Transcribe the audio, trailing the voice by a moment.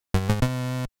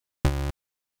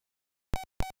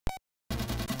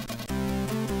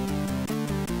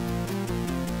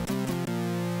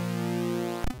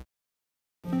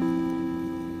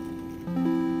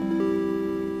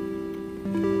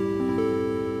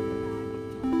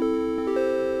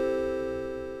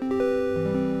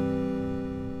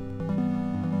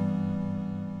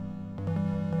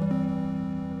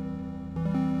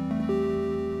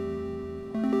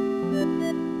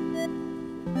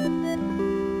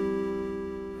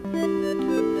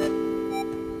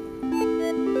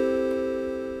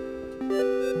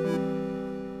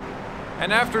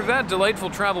And after that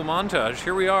delightful travel montage,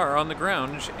 here we are on the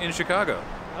ground in Chicago.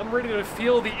 I'm ready to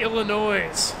feel the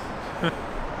Illinois.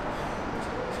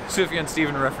 Sufjan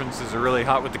Stevens references are really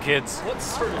hot with the kids. What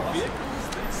sort of vehicle is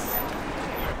this?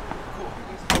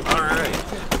 Cool. All right.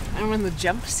 I'm in the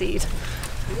jump seat.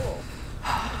 Cool.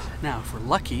 Now, if we're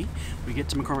lucky, we get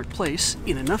to McCormick Place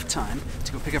in enough time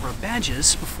to go pick up our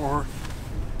badges before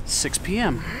 6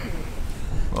 p.m.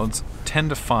 Well, it's 10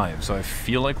 to 5, so I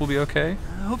feel like we'll be okay.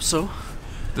 I hope so.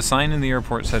 The sign in the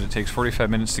airport said it takes 45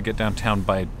 minutes to get downtown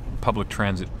by public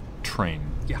transit train.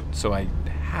 Yeah. So I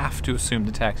have to assume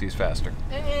the taxi's faster.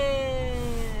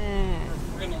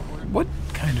 What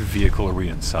kind of vehicle are we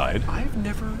inside? I've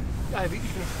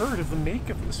even heard of the make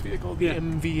of this vehicle, the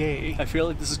MVA. I feel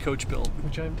like this is coach built,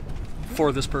 Which I'm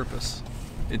for this purpose.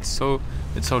 It's so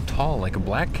tall, like a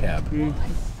black cab. I'm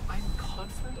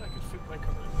confident I could fit my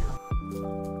car in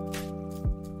here.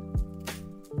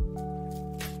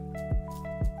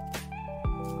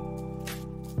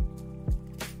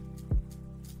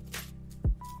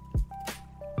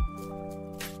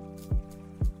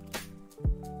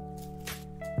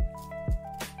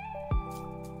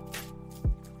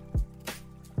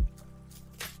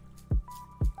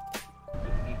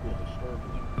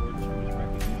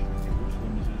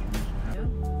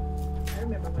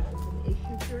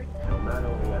 Not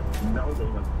only a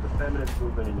melding of the feminist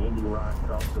movement in indie rock,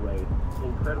 but also a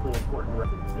incredibly important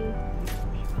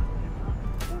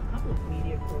public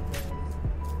media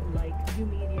programs like New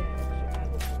Media and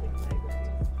Chicago Public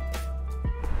Libraries.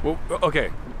 Well,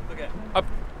 okay.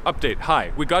 Update.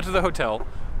 Hi. We got to the hotel.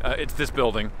 It's this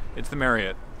building. It's the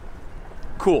Marriott.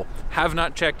 Cool. Have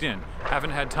not checked in.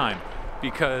 Haven't had time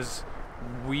because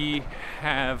we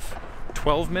have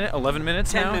 11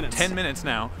 minutes now? 10 minutes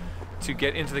now to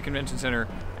get into the convention center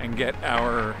and get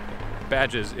our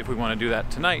badges if we want to do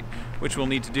that tonight, which we'll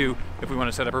need to do if we want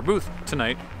to set up our booth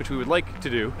tonight, which we would like to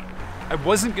do. I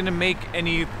wasn't going to make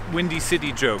any Windy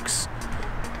City jokes,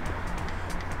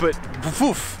 but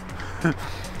woof,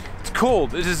 it's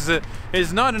cold. It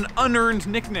is not an unearned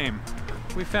nickname.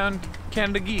 We found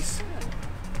Canada Geese.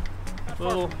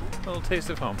 Little taste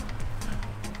of home.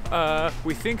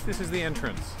 We think this is the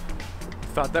entrance.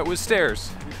 Thought that was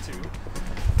stairs. Me too.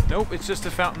 Nope, it's just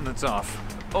a fountain that's off.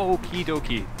 Okie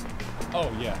dokie.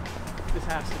 Oh yeah, this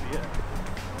has to be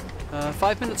it.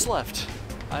 5 minutes left.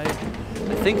 I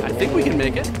think we can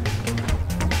make it.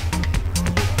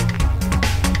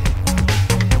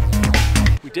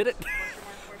 We did it.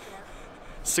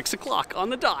 6 o'clock on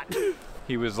the dot.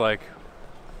 He was like,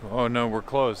 "Oh no, we're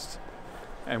closed,"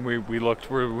 and we looked.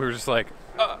 We were just like,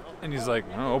 and he's like,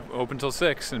 "No, open till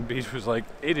 6." And Beej was like,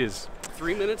 "It is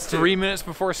 3 minutes. 3 minutes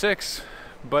before 6,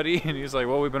 buddy." And he's like,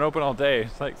 "Well, we've been open all day."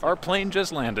 It's like our plane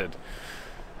just landed,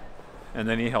 and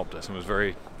then he helped us and was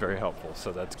very, very helpful.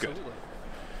 So that's good. Absolutely.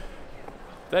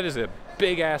 That is a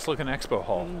big ass looking expo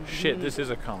hall. Shit, this is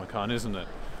a Comic-Con, isn't it?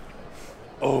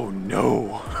 Oh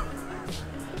no.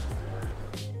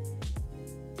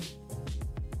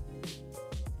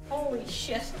 Holy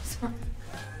shit.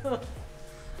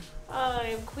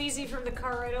 I'm queasy from the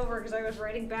car right over because I was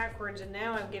riding backwards and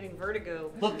now I'm getting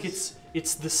vertigo. Look, it's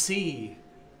the sea.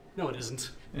 No, it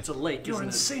isn't. It's a lake, You're isn't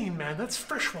insane, man. That's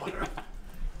freshwater.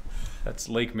 That's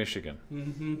Lake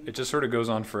Michigan. It just sort of goes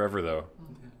on forever though.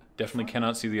 Definitely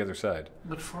cannot see the other side.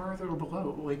 But farther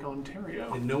below, Lake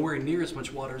Ontario. it? And nowhere near as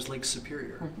much water as Lake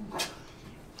Superior.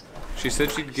 She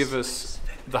said she'd give us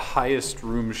the highest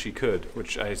room she could,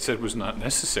 which I said was not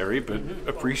necessary, but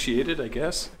appreciated, I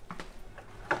guess.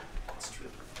 That's true.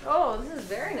 Oh, this is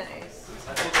very nice.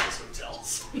 I hope this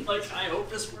hotels. I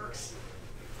hope this works.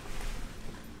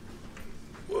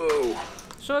 Whoa.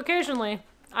 So occasionally,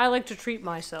 I like to treat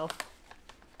myself.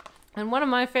 And one of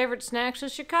my favorite snacks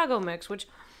is Chicago Mix, which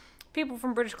people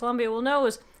from British Columbia will know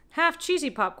is half cheesy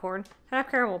popcorn, half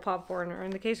caramel popcorn, or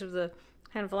in the case of the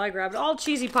handful I grabbed, all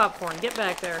cheesy popcorn. Get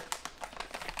back there.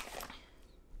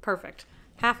 Perfect.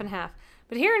 Half and half.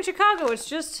 But here in Chicago, it's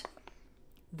just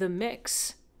the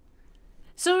mix.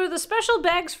 So are the special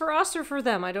bags for us or for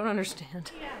them? I don't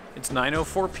understand. It's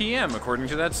 9:04 p.m. according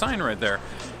to that sign right there.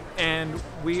 And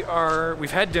we've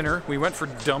had dinner. We went for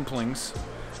dumplings.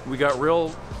 We got real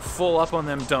full up on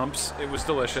them dumps. It was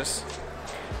delicious.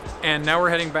 And now we're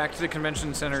heading back to the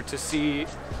convention center to see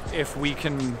if we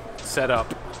can set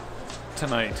up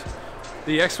tonight.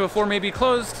 The expo floor may be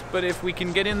closed, but if we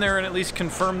can get in there and at least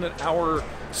confirm that our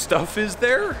stuff is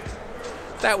there,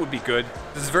 that would be good.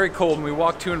 This is very cold and we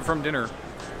walked to and from dinner.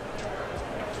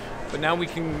 But now we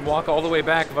can walk all the way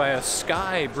back via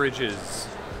sky bridges.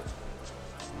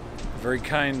 A very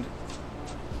kind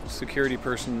security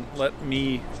person let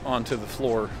me onto the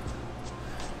floor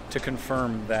to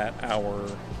confirm that our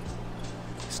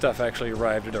stuff actually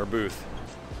arrived at our booth.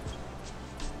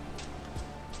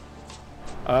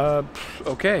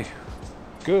 Okay.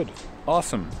 Good.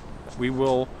 Awesome. We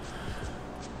will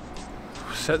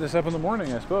set this up in the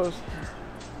morning, I suppose.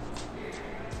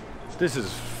 This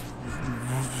is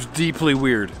deeply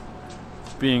weird,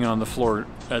 being on the floor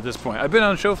at this point. I've been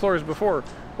on show floors before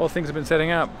while things have been setting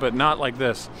up, but not like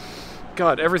this.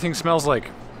 God, everything smells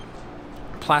like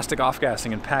plastic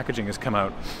off-gassing and packaging has come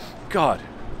out. God.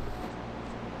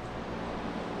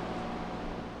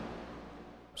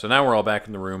 So now we're all back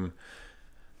in the room,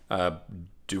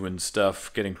 doing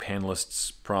stuff, getting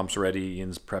panelists' prompts ready.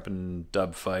 Ian's prepping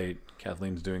dub fight.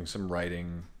 Kathleen's doing some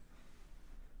writing.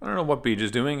 I don't know what Beej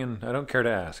is doing, and I don't care to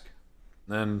ask.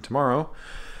 Then tomorrow,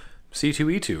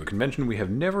 C2E2, a convention we have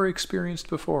never experienced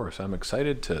before, so I'm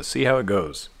excited to see how it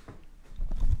goes.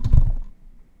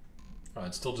 Oh,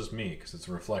 it's still just me, because it's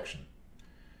a reflection.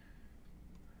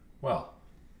 Well.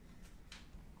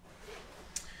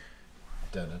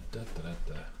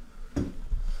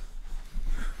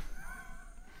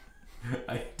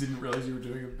 I didn't realize you were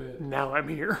doing a bit. Now I'm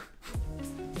here.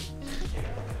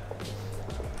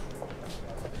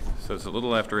 So it's a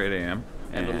little after 8 a.m.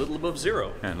 And a little above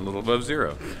zero. And a little above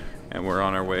zero. And we're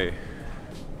on our way.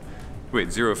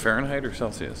 Wait, 0 Fahrenheit or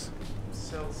Celsius?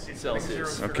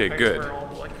 Celsius. Okay, good. Where all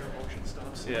molecular motion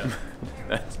stops. Yeah.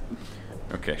 That's,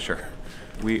 okay, sure.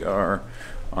 We are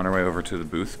on our way over to the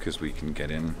booth because we can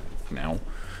get in now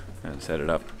and set it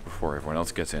up before everyone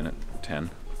else gets in at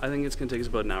 10. I think it's going to take us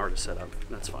about an hour to set up.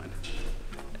 That's fine.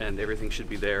 And everything should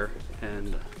be there.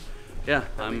 And yeah,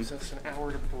 That leaves us an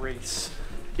hour to brace.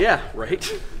 Yeah,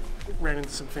 right? Ran into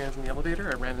some fans in the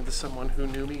elevator. I ran into someone who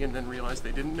knew me and then realized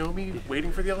they didn't know me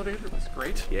waiting for the elevator. It was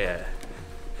great. Yeah.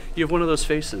 You have one of those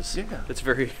faces. Yeah. It's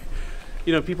very,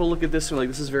 you know, people look at this and are like,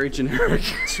 this is very generic.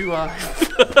 2 eyes.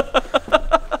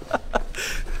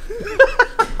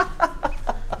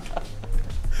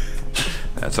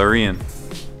 That's our Ian.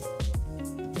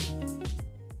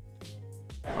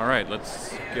 All right,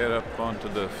 let's get up onto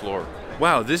the floor.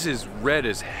 Wow, this is red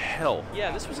as hell.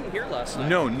 Yeah, this wasn't here last night.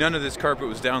 No, none of this carpet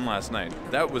was down last night.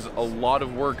 That was a lot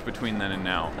of work between then and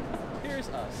now. Here's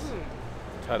us.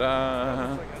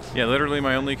 Ta-da! Yeah, literally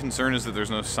my only concern is that there's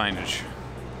no signage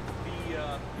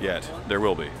yet. There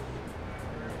will be.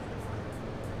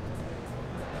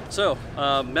 So,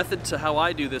 method to how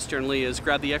I do this generally is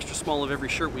grab the extra small of every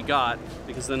shirt we got,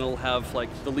 because then it'll have like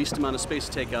the least amount of space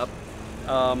to take up.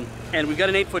 And we've got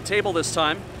an 8-foot table this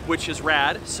time, which is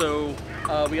rad. So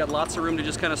we got lots of room to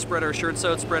just kind of spread our shirts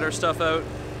out, spread our stuff out.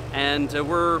 And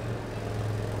we're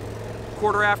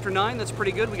 9:15. That's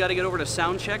pretty good. We got to get over to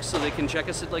sound check so they can check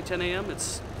us at like 10 a.m.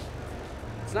 It's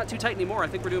not too tight anymore. I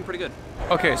think we're doing pretty good.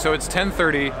 Okay, so it's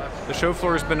 10:30. The show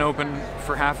floor has been open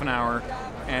for half an hour,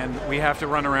 and we have to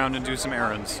run around and do some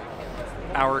errands.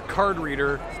 Our card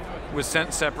reader was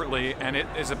sent separately, and it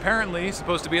is apparently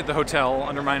supposed to be at the hotel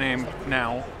under my name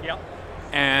now. Yep.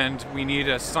 And we need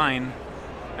a sign,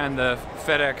 and the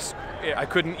FedEx, I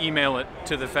couldn't email it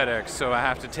to the FedEx, so I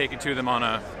have to take it to them on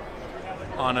a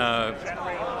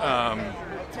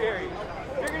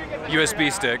USB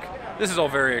stick. This is all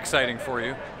very exciting for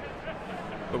you,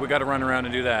 but we got to run around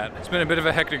and do that. It's been a bit of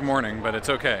a hectic morning, but it's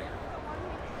okay.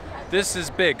 This is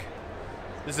big.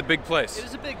 This is a big place. It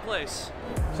is a big place.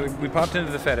 So we popped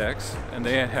into the FedEx, and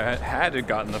they had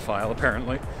gotten the file,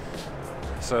 apparently.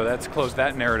 So that's closed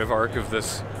that narrative arc of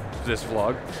this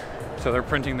vlog. So they're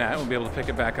printing that. We'll be able to pick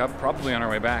it back up, probably on our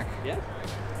way back. Yeah.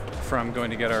 From going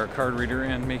to get our card reader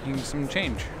and making some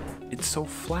change. It's so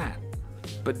flat,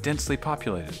 but densely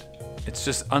populated. It's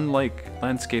just unlike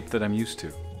landscape that I'm used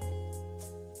to.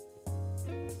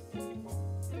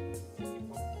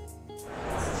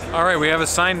 All right, we have a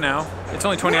sign now. It's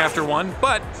only 20 after 1,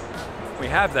 but we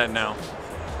have that now.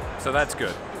 So that's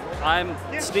good. I'm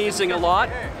sneezing a lot.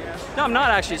 No, I'm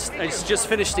not actually. I just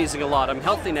finished sneezing a lot. I'm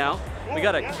healthy now. We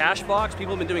got a cash box.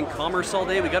 People have been doing commerce all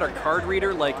day. We got our card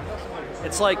reader. Like,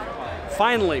 it's like,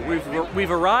 finally,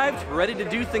 we've arrived, we're ready to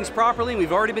do things properly.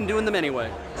 We've already been doing them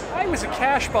anyway. I was a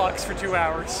cash box for 2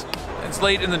 hours. It's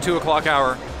late in the 2 o'clock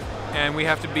hour, and we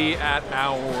have to be at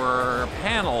our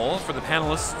panel for the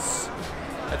panelists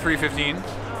at 3:15.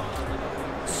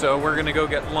 So we're gonna go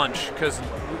get lunch because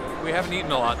we haven't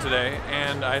eaten a lot today,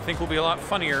 and I think we'll be a lot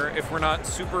funnier if we're not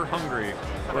super hungry.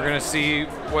 We're gonna see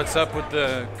what's up with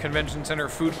the convention center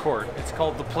food court. It's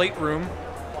called the Plate Room,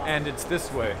 and it's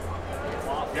this way.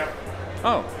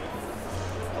 Oh.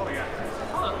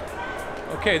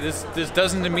 Okay, this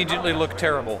doesn't immediately look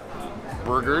terrible.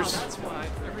 Burgers. That's why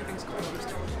everything's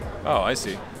closed. Oh, I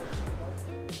see.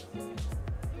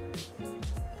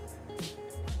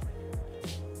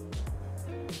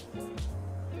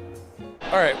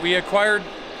 All right, we acquired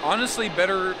honestly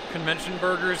better convention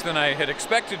burgers than I had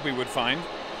expected we would find.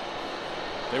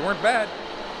 They weren't bad.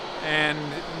 And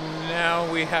now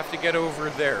we have to get over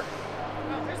there.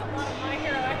 Oh, there's a lot of My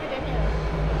Hero Academia.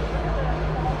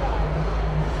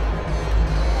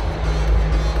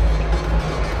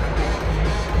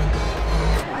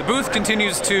 The booth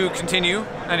continues to continue,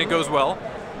 and it goes well.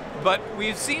 But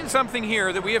we've seen something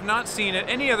here that we have not seen at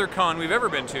any other con we've ever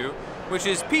been to, which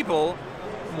is people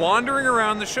wandering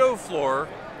around the show floor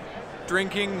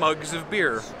drinking mugs of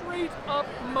beer. Straight up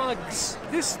mugs.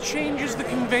 This changes the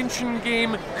convention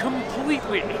game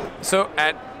completely. So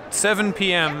at 7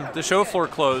 p.m., the show floor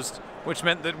closed, which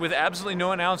meant that with absolutely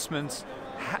no announcements,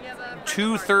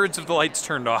 2/3 of the lights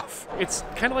turned off. It's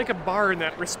kind of like a bar in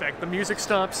that respect. The music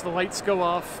stops, the lights go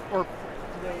off, or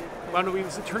I don't know,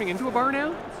 is it turning into a bar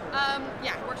now?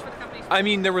 Yeah, it works for the company. I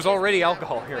mean, there was already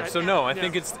alcohol here, so no, I Yeah.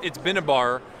 think it's been a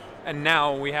bar, and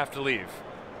now we have to leave.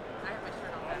 I have my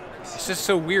shirt on. It's just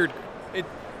so weird.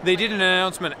 They did an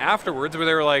announcement afterwards where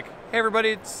they were like, "Hey,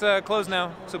 everybody, it's closed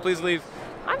now, so please leave."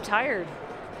 I'm tired.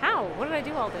 How? What did I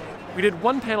do all day? We did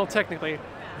one panel technically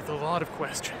with a lot of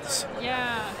questions.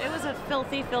 Yeah, it was a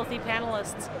filthy, filthy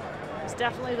panelists. It's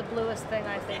definitely the bluest thing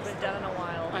I think we've done in a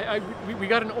while. We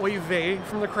got an oy vey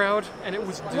from the crowd, and it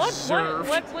was deserved.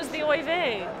 What was the oy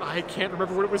vey? I can't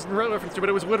remember what it was in reference to, but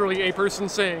it was literally a person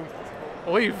saying,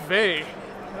 oy vey.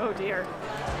 Oh dear.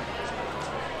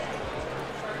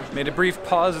 Made a brief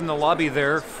pause in the lobby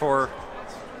there for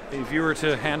a viewer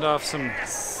to hand off some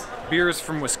beers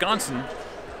from Wisconsin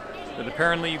that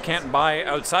apparently you can't buy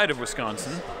outside of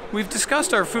Wisconsin. We've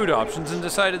discussed our food options and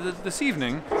decided that this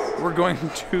evening we're going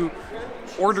to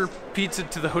order pizza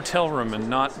to the hotel room and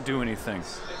not do anything.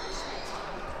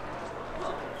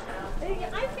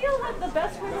 I feel like the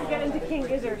best way to get into King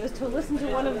Gizzard is to listen to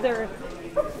one of their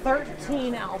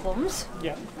 13 albums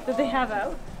that they have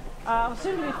out.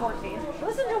 Soon to be 14.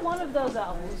 Listen to one of those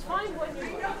albums. Find one you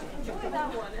enjoy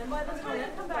that one, and by the time you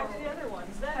come back to the other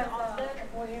ones, then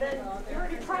you're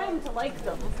already primed to like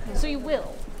them, so you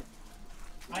will.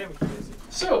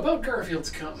 So, about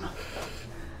Garfield's come.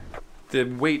 The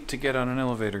wait to get on an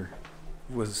elevator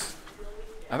was...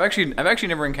 I've actually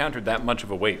never encountered that much of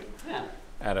a wait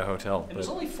at a hotel. It was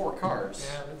only 4 cars.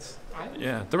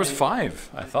 Yeah, there was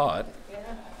 5, I thought.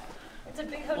 It's a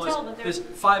big hotel, but There's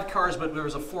 5 cars, but there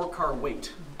was a 4-car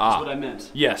wait. Ah. That's what I meant.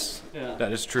 Yes, Yeah.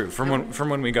 that is true. From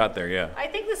when we got there, yeah. I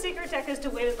think the secret tech is to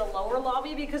wait at the lower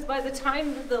lobby because by the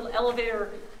time the elevator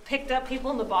picked up people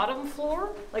on the bottom floor,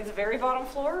 like the very bottom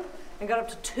floor, and got up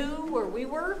to 2 where we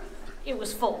were, it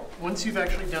was full. Once you've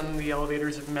actually done the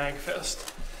elevators at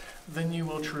MagFest, then you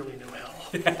will truly know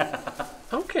hell.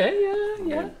 Okay,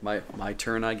 yeah. My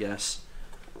turn, I guess.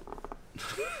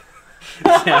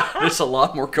 Yeah, there's a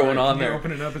lot more going on there.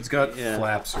 Open it up, it's got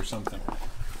flaps or something.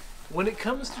 When it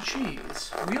comes to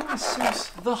cheese, we always source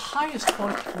the highest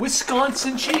one,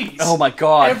 Wisconsin cheese. Oh my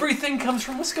god. Everything comes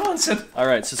from Wisconsin. All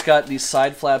right, so it's got these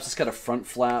side flaps. It's got a front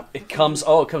flap. It comes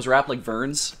wrapped like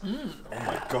Vern's. Oh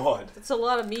my god. It's a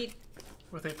lot of meat.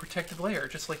 With a protective layer,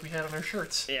 just like we had on our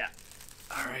shirts. Yeah.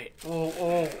 All right.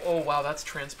 Oh, wow, that's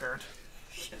transparent.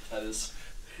 Yeah, that is.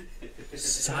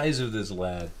 Size of this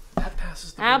lad. That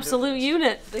passes the Absolute window.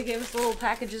 unit. They gave us little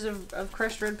packages of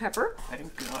crushed red pepper.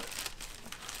 Thank God.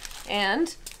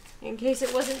 And, in case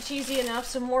it wasn't cheesy enough,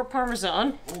 some more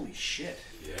Parmesan. Holy shit.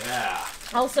 Yeah.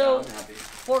 Also, I'm happy.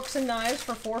 forks and knives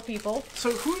for 4 people.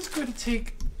 So who's going to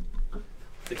take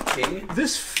The king?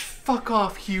 this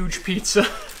fuck-off huge pizza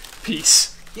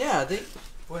piece? Yeah,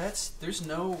 there's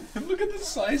no... And look at the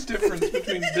size difference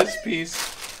between this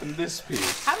piece and this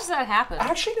piece. How does that happen?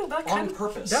 Actually, no, that On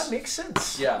purpose. That makes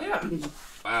sense. Yeah.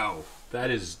 Wow. That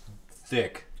is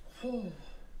thick.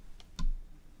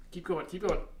 Keep going, keep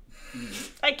going.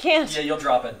 I can't. Yeah, you'll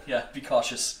drop it. Yeah, be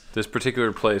cautious. This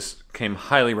particular place came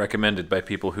highly recommended by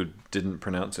people who didn't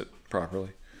pronounce it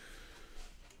properly.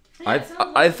 I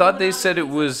thought they said it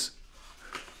was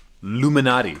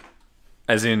Illuminati,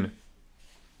 as in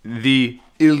the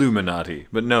Illuminati,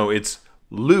 but no, it's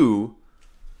Lou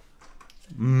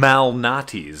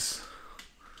Malnatis.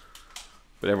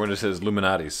 But everyone just says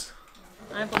Illuminatis.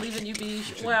 I believe in you,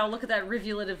 Beej. Wow, look at that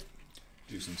rivulet of...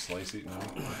 Do some slice eating.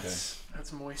 Okay.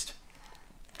 That's moist.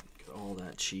 Look at all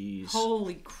that cheese.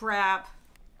 Holy crap.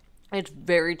 It's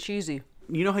very cheesy.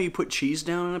 You know how you put cheese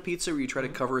down on a pizza where you try to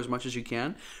cover as much as you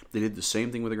can? They did the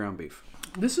same thing with the ground beef.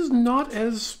 This is not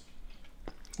as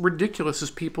ridiculous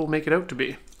as people make it out to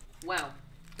be. Wow.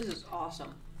 This is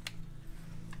awesome.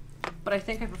 But I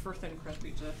think I prefer thin crust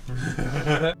pizza.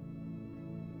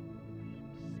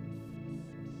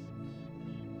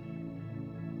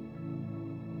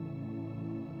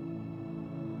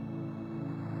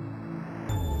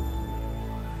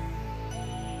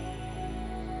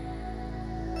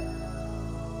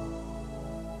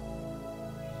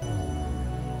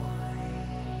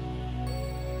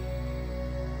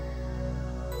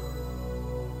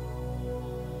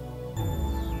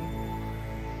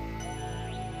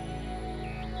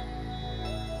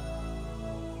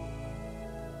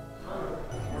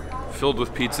 filled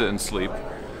with pizza and sleep.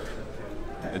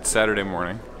 It's Saturday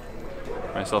morning.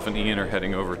 Myself and Ian are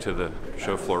heading over to the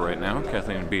show floor right now.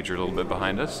 Kathleen and Beej are a little bit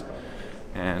behind us.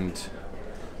 And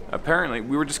apparently,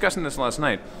 we were discussing this last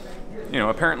night, you know,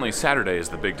 apparently Saturday is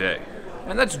the big day.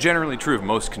 And that's generally true of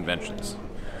most conventions.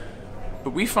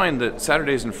 But we find that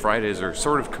Saturdays and Fridays are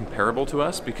sort of comparable to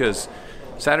us because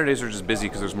Saturdays are just busy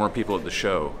because there's more people at the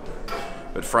show.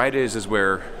 But Fridays is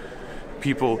where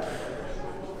people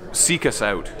seek us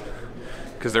out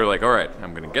because they're like, all right,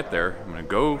 I'm going to get there. I'm going to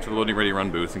go to the Loading Ready Run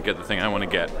booth and get the thing I want to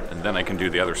get, and then I can do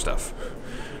the other stuff.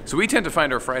 So we tend to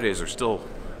find our Fridays are still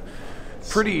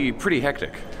pretty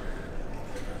hectic.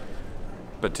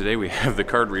 But today we have the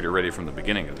card reader ready from the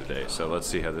beginning of the day, so let's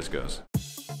see how this goes.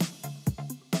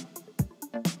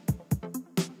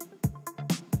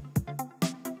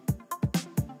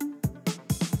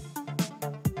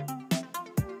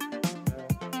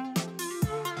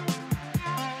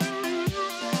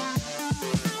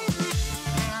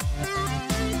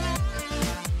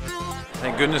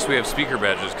 Thank goodness we have speaker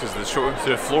badges because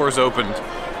the floor is opened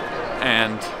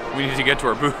and we need to get to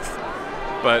our booth.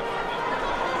 But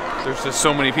there's just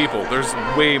so many people. There's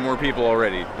way more people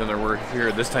already than there were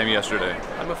here this time yesterday.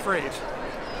 I'm afraid.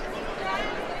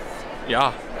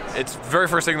 Yeah, it's very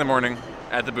first thing in the morning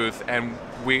at the booth, and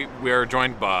we are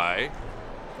joined by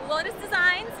Lotus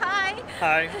Designs, hi.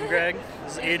 Hi, I'm Greg.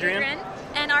 This is Adrian.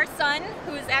 And our son,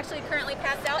 who's actually currently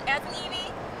passed out as an EV.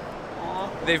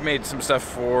 They've made some stuff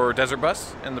for Desert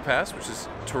Bus in the past, which is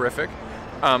terrific.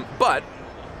 But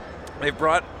they've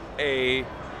brought a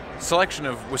selection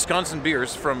of Wisconsin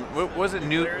beers from, what was it,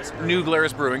 New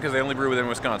Glarus Brewing, because they only brew within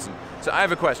Wisconsin. So I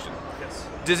have a question.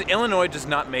 Yes. Illinois does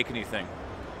not make anything?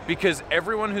 Because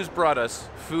everyone who's brought us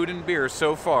food and beer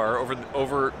so far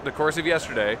over the course of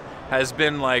yesterday has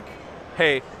been like,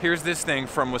 hey, here's this thing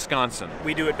from Wisconsin.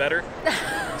 We do it better.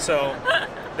 So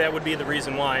that would be the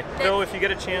reason why. Though if you get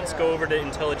a chance, go over to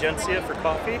Intelligentsia for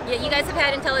coffee. Yeah, you guys have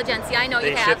had Intelligentsia, I know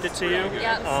you have. They shipped it to you.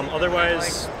 Yep.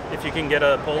 Otherwise, if you can get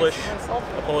a Polish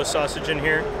sausage in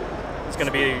here, it's going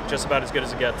to be just about as good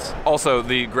as it gets. Also,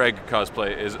 the Greg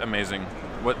cosplay is amazing.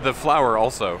 What the flower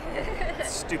also.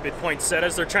 Stupid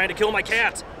poinsettias, they're trying to kill my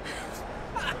cat.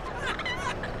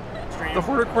 The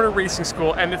Horticorner Racing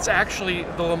School, and it's actually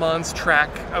the Le Mans track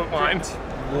outlined.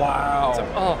 Wow.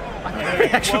 Oh, I have an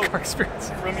actual car experience.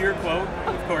 From your quote,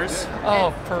 of course.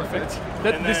 Oh, perfect.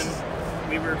 And then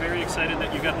we were very excited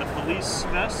that you got the police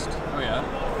vest. Oh yeah.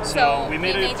 So we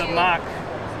made it the mock.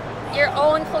 Your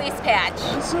own police patch.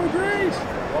 That's so great.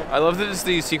 I love that it's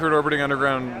the Secret Orbiting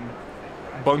Underground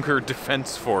Bunker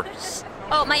Defense Force.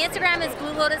 Oh, my Instagram is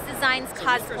Blue Lotus Designs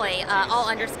Cosplay, all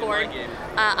underscored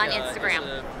on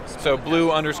Instagram. So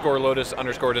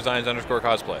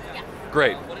blue_lotus_designs_cosplay. Yeah.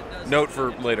 Great. Note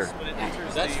for later.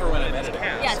 That's for when I'm editing.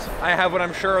 Yes. I have what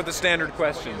I'm sure are the standard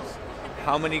questions.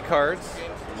 How many cards?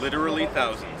 Literally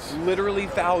thousands. Literally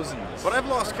thousands. But I've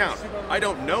lost count. I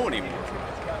don't know anymore.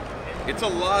 It's a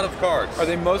lot of cards. Are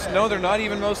they No, they're not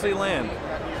even mostly land.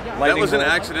 That was an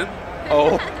accident.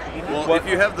 Oh. Well, if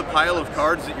you have the pile of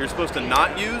cards that you're supposed to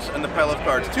not use and the pile of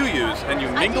cards to use, and you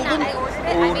mingle them,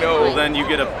 well, then you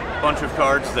get a bunch of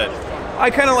cards that... I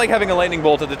kind of like having a lightning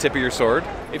bolt at the tip of your sword.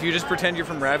 If you just pretend you're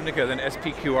from Ravnica, then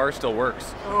SPQR still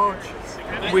works. Oh,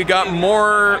 jeez. We got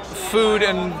more food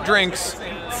and drinks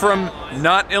from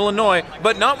not Illinois,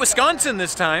 but not Wisconsin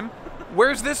this time.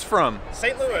 Where's this from?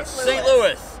 St. Louis. St.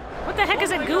 Louis. What the heck is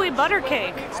a gooey butter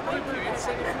cake?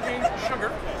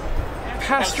 Sugar,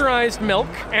 pasteurized milk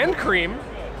and cream,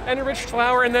 and enriched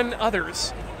flour, and then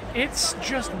others. It's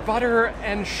just butter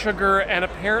and sugar, and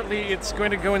apparently it's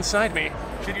going to go inside me.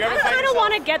 I kind of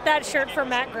want to get that shirt for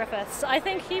Matt Griffiths. I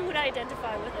think he would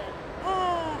identify with it.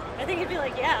 I think he'd be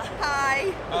like, yeah.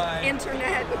 Hi.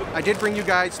 Internet. I did bring you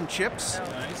guys some chips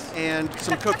and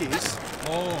some cookies.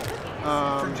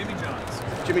 From Jimmy John's.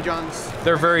 Jimmy John's.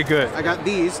 They're very good. I got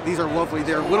these. These are lovely.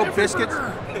 They're little biscuits,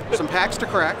 some packs to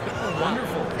crack.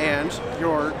 Wonderful. And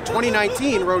your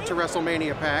 2019 Road to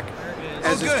WrestleMania pack,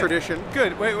 as is tradition.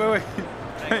 Good. Wait.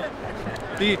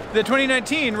 The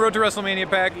 2019 Road to WrestleMania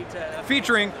pack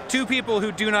featuring two people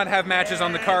who do not have matches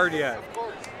on the card yet.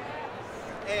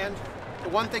 And the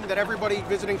one thing that everybody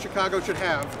visiting Chicago should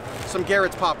have, some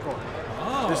Garrett's popcorn.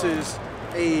 Oh. This is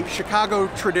a Chicago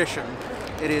tradition.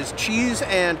 It is cheese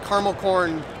and caramel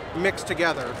corn mixed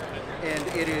together, and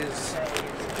it is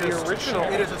The original.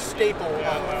 It is a staple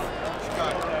of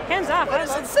Chicago. Hands off. Why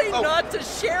does it say not to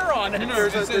share on it?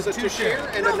 There's a to share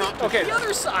and a not to share. The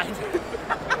other side.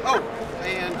 Oh,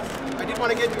 and I did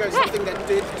want to get you guys something that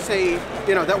did say,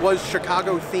 that was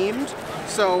Chicago themed.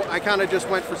 So I kind of just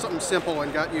went for something simple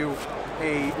and got you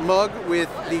a mug with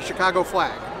the Chicago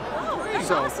flag. Oh,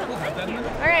 So. Awesome. Thank you.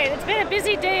 All right, it's been a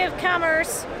busy day of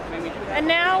commerce, and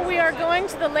now we are going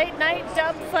to the late night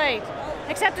dub fight.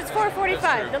 Except it's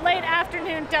 4:45, the late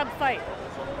afternoon dub fight.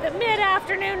 The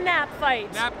mid-afternoon nap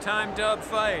fight. Nap time dub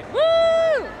fight.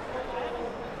 Woo!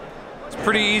 It's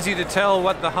pretty easy to tell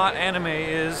what the hot anime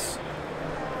is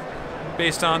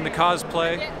based on the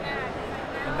cosplay.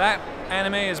 And that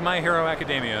anime is My Hero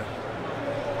Academia.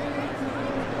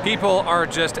 People are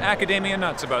just academia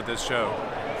nuts about this show.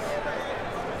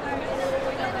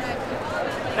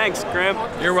 Thanks, Graham.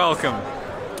 You're welcome.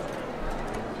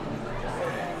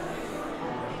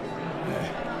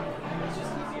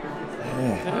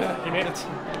 You made it.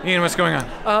 Ian, what's going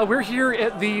on? We're here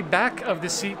at the back of the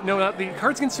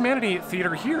Cards Against Humanity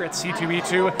Theater here at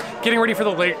C2E2, getting ready for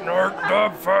the late night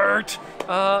dub fight.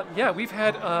 Yeah, we've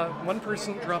had one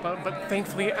person drop out, but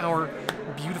thankfully our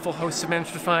beautiful hosts have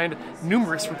managed to find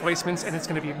numerous replacements, and it's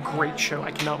going to be a great show.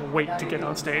 I cannot wait to get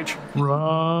on stage.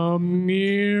 From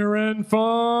near and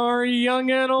far, young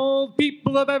and old,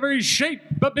 people of every shape,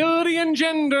 ability, and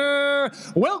gender,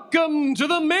 welcome to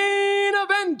the main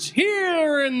event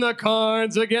here in the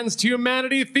Cards Against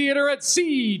Humanity Theater at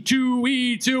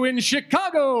C2E2 in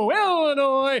Chicago,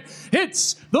 Illinois.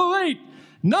 It's the Late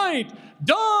Night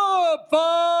Dub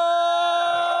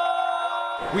Fight!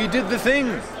 We did the thing!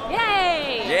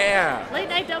 Yay! Yeah! Late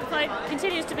night dub fight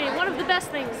continues to be one of the best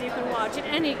things you can watch at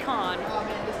any con.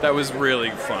 That was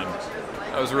really fun.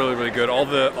 That was really, really good. All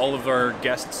of our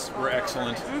guests were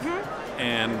excellent.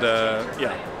 And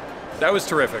yeah, that was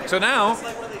terrific. So now,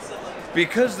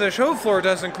 because the show floor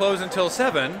doesn't close until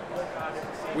 7,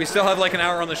 we still have like an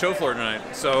hour on the show floor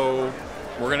tonight. So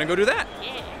we're gonna go do that.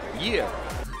 Yeah.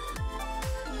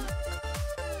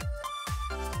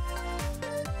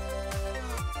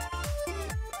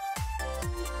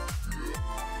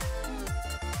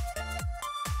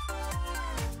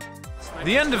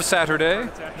 The end of Saturday,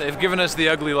 they've given us the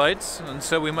ugly lights, and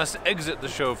so we must exit the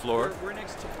show floor.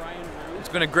 It's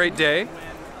been a great day.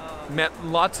 Met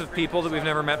lots of people that we've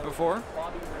never met before.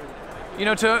 You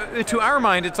know, to our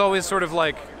mind, it's always sort of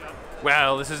like,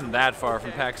 well, this isn't that far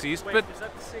from PAX East, but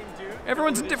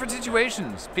everyone's in different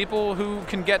situations. People who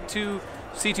can get to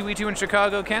C2E2 in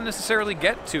Chicago can't necessarily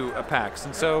get to a PAX,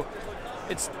 and so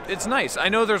it's nice. I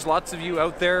know there's lots of you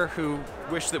out there who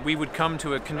wish that we would come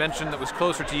to a convention that was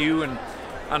closer to you, and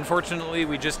unfortunately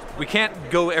we can't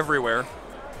go everywhere.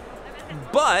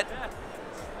 But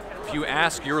if you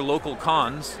ask your local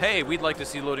cons, hey, we'd like to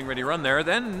see Loading Ready Run there,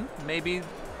 then maybe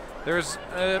there's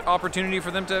an opportunity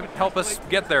for them to help us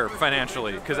get there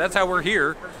financially, because that's how we're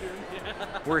here.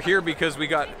 We're here because we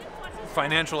got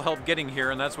financial help getting here,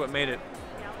 and that's what made it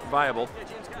viable.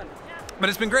 But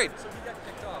it's been great.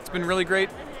 It's been really great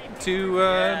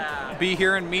to be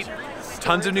here and meet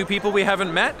tons of new people we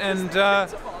haven't met, and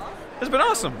it's been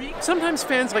awesome. Sometimes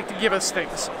fans like to give us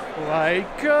things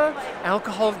like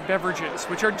alcoholic beverages,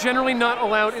 which are generally not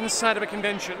allowed inside of a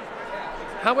convention.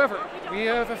 However, we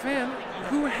have a fan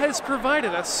who has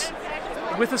provided us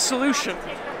with a solution.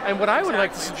 And what I would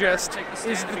like to suggest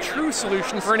is the true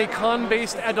solution for any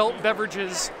con-based adult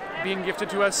beverages being gifted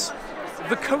to us,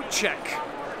 the coat check.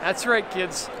 That's right,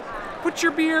 kids. Put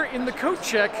your beer in the coat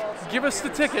check, give us the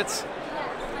tickets,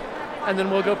 and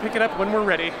then we'll go pick it up when we're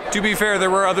ready. To be fair,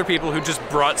 there were other people who just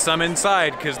brought some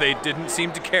inside because they didn't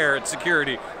seem to care at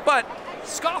security. But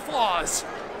scofflaws!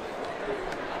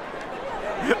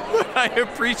 I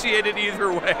appreciate it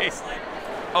either way.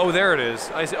 Oh, there it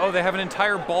is. Oh, they have an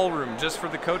entire ballroom just for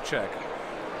the coat check.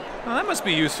 Well, that must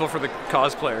be useful for the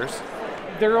cosplayers.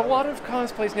 There are a lot of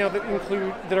cosplays now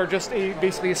that are just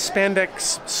basically a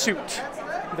spandex suit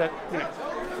that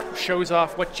shows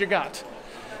off what you got.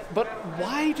 But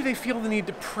why do they feel the need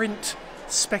to print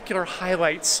specular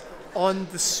highlights on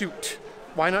the suit?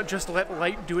 Why not just let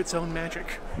light do its own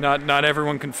magic? Not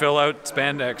everyone can fill out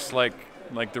spandex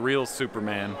like the real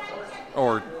Superman,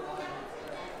 or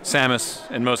Samus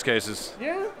in most cases.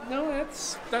 Yeah, no,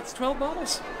 that's 12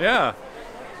 bottles. Yeah,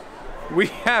 we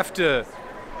have to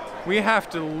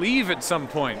leave at some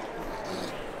point.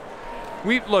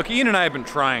 Look, Ian and I have been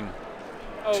trying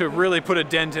to really put a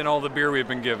dent in all the beer we've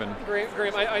been given.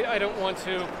 Graham, I don't want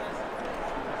to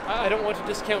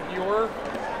discount your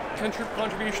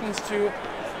contributions to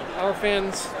our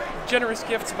fans' generous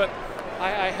gifts, but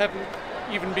I haven't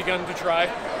even begun to try.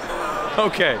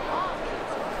 Okay.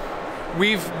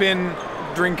 We've been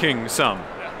drinking some.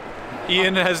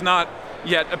 Ian has not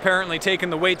yet apparently taken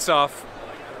the weights off.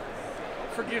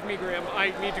 Forgive me, Graham.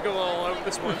 I need to go all out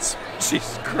this once.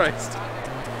 Jesus Christ.